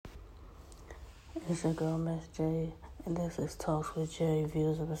It's your girl, Miss J, and this is Talks with J,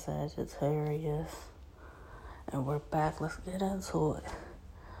 Views of a Sagittarius. And we're back. Let's get into it.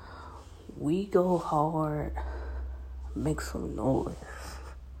 We go hard, make some noise.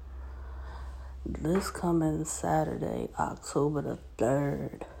 This coming Saturday, October the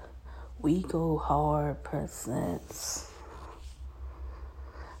 3rd, We Go Hard presents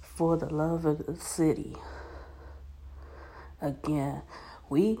For the Love of the City. Again,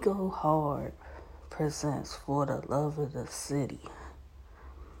 We Go Hard presents For the Love of the City.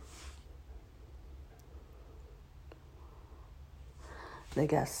 They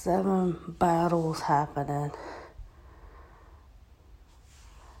got 7 battles happening.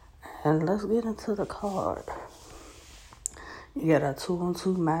 And let's get into the card. You got a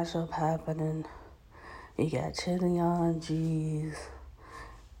 2-on-2 matchup happening. You got Chillian G's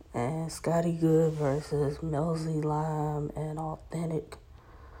and Scotty Good versus Melzy Lime and Authentic.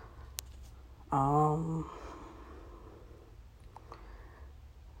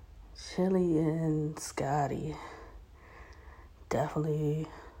 Chili and Scotty, definitely,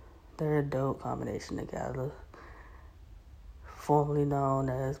 they're a dope combination together. Formerly known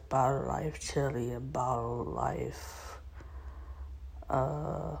as Bottle Life Chili and Bottle Life.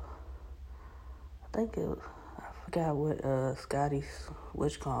 I forgot what Scotty's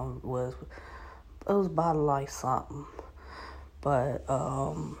which com was. It was Bottle Life something, but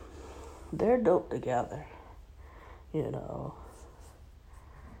they're dope together. You know.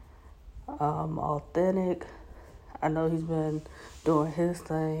 Authentic, I know he's been doing his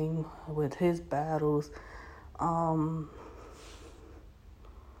thing with his battles.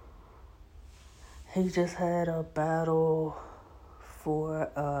 He just had a battle for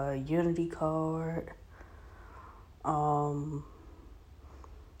a Unity card.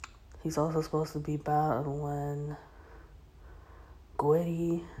 He's also supposed to be battling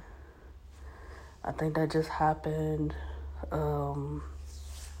Gwitty. I think that just happened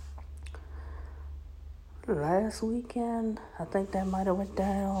last weekend. I think that might have went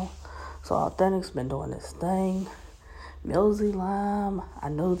down. So Authentic's been doing this thing. Melzy Lime, I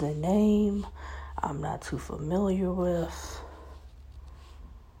know the name. I'm not too familiar with.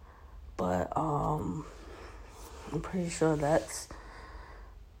 But I'm pretty sure that's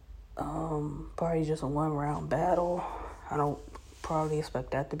probably just a 1-round battle. I don't probably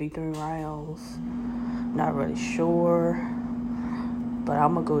expect that to be 3 rounds. Not really sure. But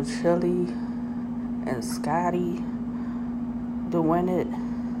I'm going to go Chili and Scotty to win it.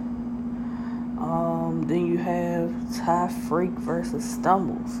 Then you have Ty Freak versus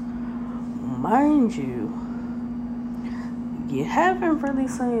Stumbles. Mind you, you haven't really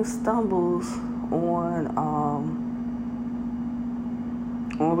seen Stumbles on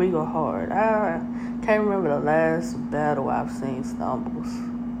We Go Hard. I can't remember the last battle I've seen Stumbles.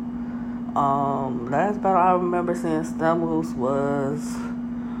 Last battle I remember seeing Stumbles was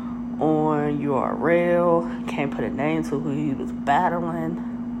on URL. Can't put a name to who he was battling.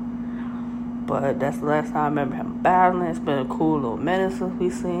 But that's the last time I remember him battling. It's been a cool little minute since we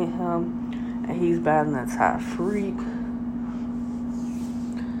seen him. And he's battling Ty Freak.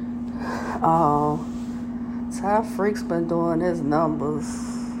 Ty Freak's been doing his numbers.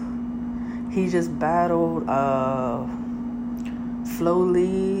 He just battled Flo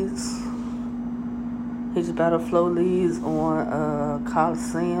Leeds. He just battled Flo Leeds on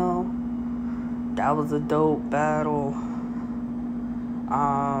Coliseum. That was a dope battle.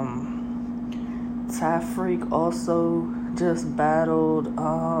 Ty Freak also just battled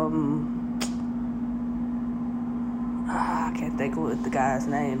I can't think of what the guy's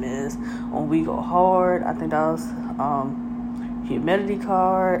name is on We Go Hard. I think that was Humidity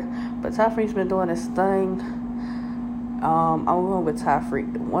card. But Ty Freak's been doing his thing. I'm going with Ty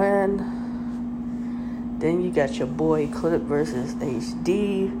Freak to win. Then you got your boy Clip versus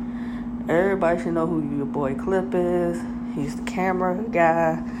HD. Everybody should know who your boy Clip is. He's the camera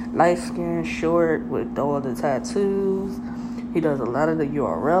guy, light skin, short, with all the tattoos. He does a lot of the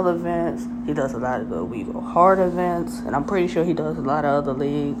URL events. He does a lot of the We Go Hard events. And I'm pretty sure he does a lot of other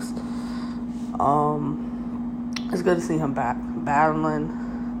leagues. It's good to see him back battling.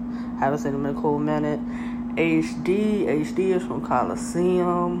 Haven't seen him in a cool minute. HD is from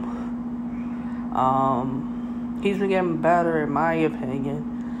Coliseum. He's been getting better in my opinion.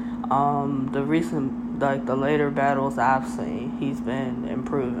 The later battles I've seen, he's been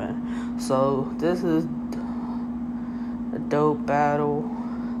improving. So this is a dope battle.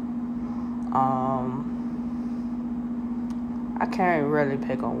 I can't really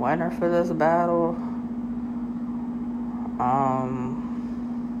pick a winner for this battle.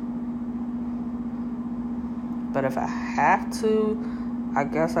 But if I have to, I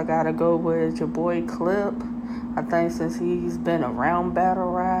guess I gotta go with your boy Clip. I think since he's been around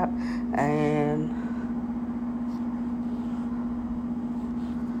battle rap and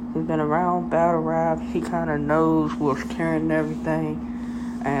he kind of knows what's carrying everything.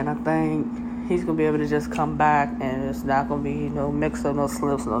 And I think he's going to be able to just come back and it's not going to be no mix-up, no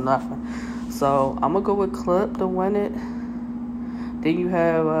slips, no nothing. So I'm going to go with Clip to win it. Then you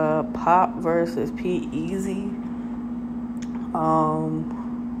have Pop versus P-Eazy.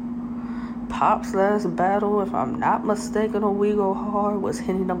 Pop's last battle, if I'm not mistaken, on We Go Hard was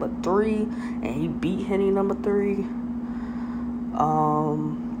Henny number 3, and he beat Henny number 3.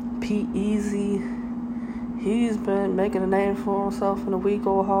 P-Eazy, he's been making a name for himself in the We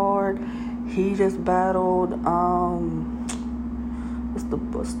Go Hard. He just battled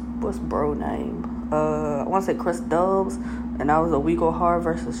what's bro name? I want to say Chris Dubs, and that was a We Go Hard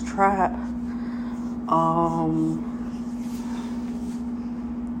versus Trap.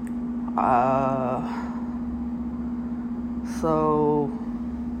 So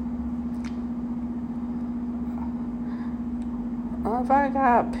if I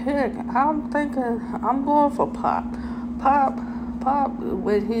got picked, I'm thinking I'm going for Pop. Pop,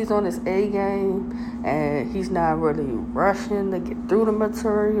 when he's on his A game and he's not really rushing to get through the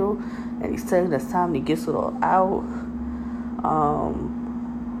material, and he's taking his time to get it all out.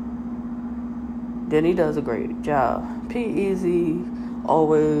 Then he does a great job. P-Eazy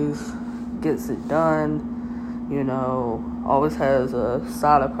always gets it done. Always has a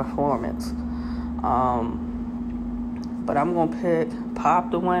solid performance. But I'm going to pick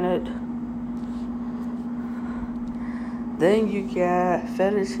Pop to win it. Then you got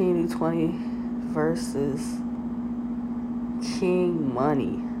Fettuccine 20 versus King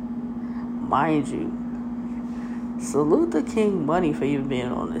Money. Mind you, salute to King Money for even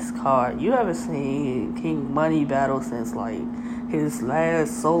being on this card. You haven't seen King Money battle since his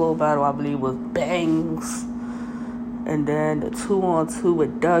last solo battle, I believe, was Bangs. And then the 2-on-2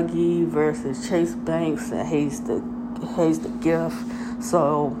 with Dougie versus Chase Banks and Hayes the Gift.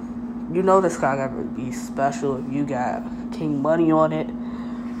 So, this guy got to be special if you got King Money on it.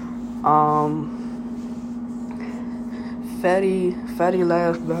 Fetty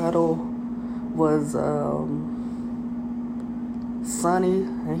last battle was Sonny,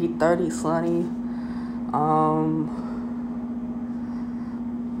 and he 30 Sonny.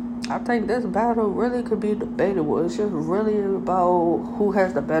 I think this battle really could be debatable. It's just really about who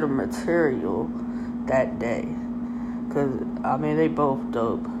has the better material that day. Because, they both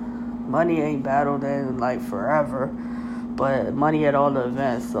dope. Money ain't battled in, forever. But Money at all the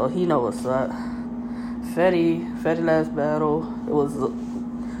events, so he know what's up. Fetty last battle, it was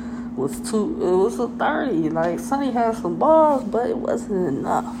a 30. Sonny had some balls, but it wasn't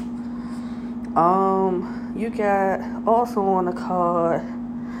enough. You got also on the card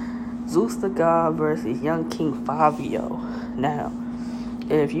Zeus the God versus Young King Fabio. Now,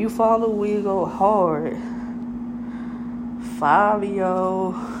 if you follow We Go Hard,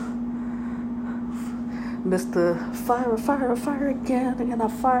 Fabio, Mr. Fire again, and I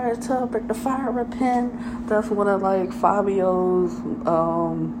fire to break the fire pin. That's one of Fabio's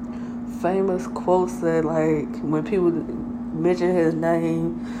famous quotes that when people mention his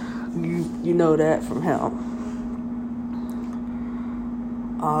name, you know that from him.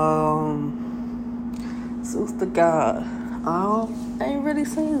 Zeus the God. I ain't really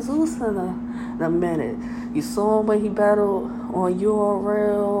seen Zeus in a minute. You saw him when he battled on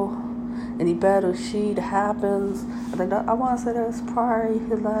URL, and he battled She Happens. I want to say that's probably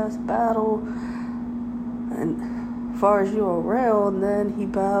his last battle. And as far as URL, and then he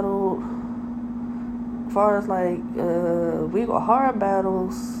battled, as far as We Go Hard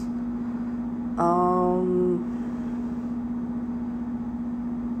battles,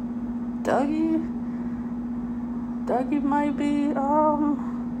 Dougie might be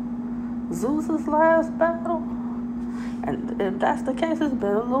Zeus's last battle. And if that's the case, it's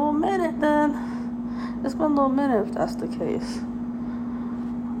been a little minute then. It's been a little minute if that's the case.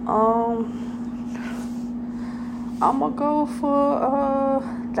 I'm gonna go for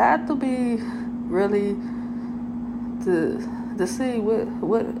that to be really to see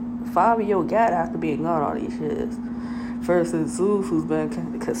what Fabio got after being gone all these years. Versus Zeus, who's been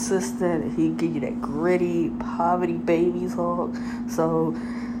consistent. He give you that gritty poverty baby talk. So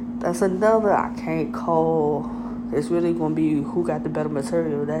that's another I can't call. It's really going to be who got the better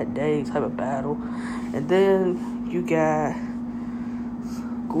material that day type of battle. And then you got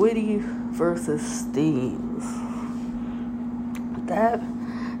Gwitty versus Steams. That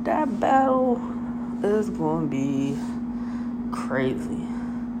battle is going to be crazy.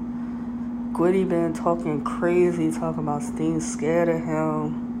 Quiddy been talking crazy, talking about Sting's scared of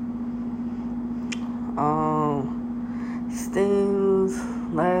him. Sting's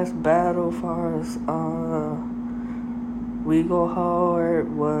last battle for us, We Go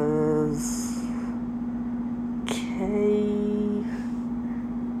Hard was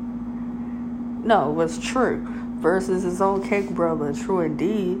it was True versus his own cake brother, True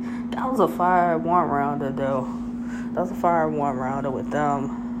Indeed. That was a fire one rounder though. That was a fire one rounder with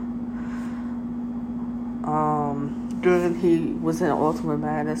them. Then he was in the Ultimate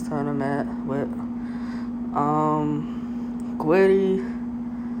Madness tournament with Quiddy.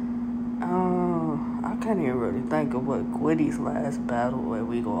 I can't even really think of what Quiddy's last battle at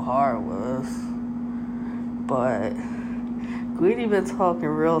We Go Hard was. But Quiddy been talking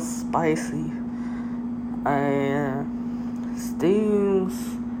real spicy. And Sting's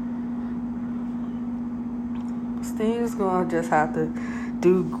gonna just have to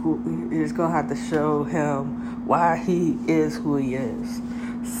he's gonna have to show him why he is who he is.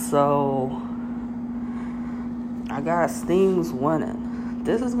 So I got Sting's winning.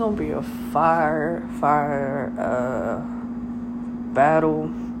 This is gonna be a fire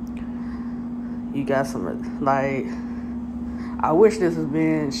battle. You got some I wish this was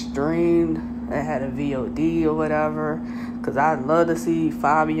being streamed and had a VOD or whatever, because I'd love to see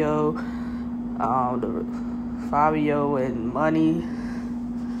Fabio and Money.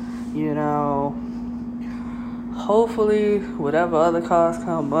 Hopefully whatever other cards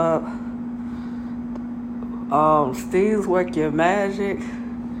come up, Sting's Work Your Magic.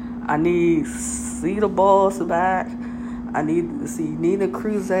 I need to see the Balls back. I need to see Nina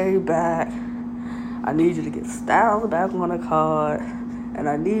Cruz back. I need you to get Styles back on the card. And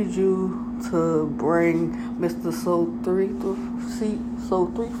I need you to bring Mr. Soul 3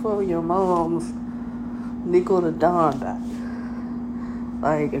 for your mom's Nico the Don back.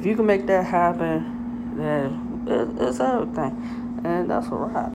 If you can make that happen, then it's everything. And that's a wrap.